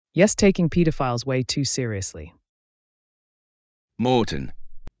Yes, taking pedophiles way too seriously. Morton,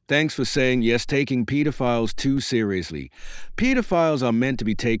 thanks for saying yes, taking pedophiles too seriously. Pedophiles are meant to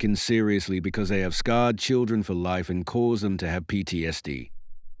be taken seriously because they have scarred children for life and cause them to have PTSD.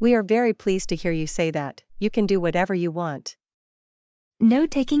 We are very pleased to hear you say that. You can do whatever you want. No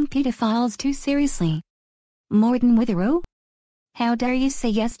taking pedophiles too seriously. Morton Witherow? How dare you say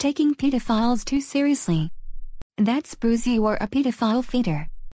yes taking pedophiles too seriously? That's proves you are a pedophile feeder.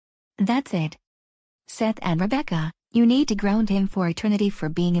 That's it. Seth and Rebecca, you need to ground him for eternity for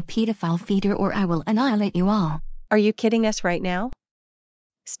being a pedophile feeder or I will annihilate you all. Are you kidding us right now?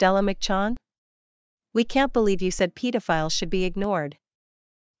 Stella McChan? We can't believe you said pedophiles should be ignored.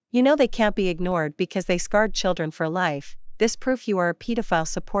 You know they can't be ignored because they scarred children for life. This proves you are a pedophile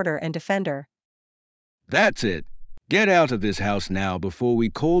supporter and defender. That's it. Get out of this house now before we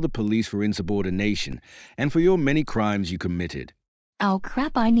call the police for insubordination and for your many crimes you committed. Oh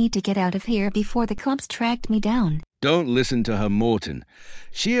crap, I need to get out of here before the cops tracked me down. Don't listen to her, Morton.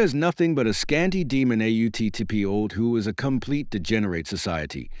 She is nothing but a scanty demon AUTTP old who is a complete degenerate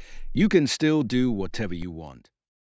society. You can still do whatever you want.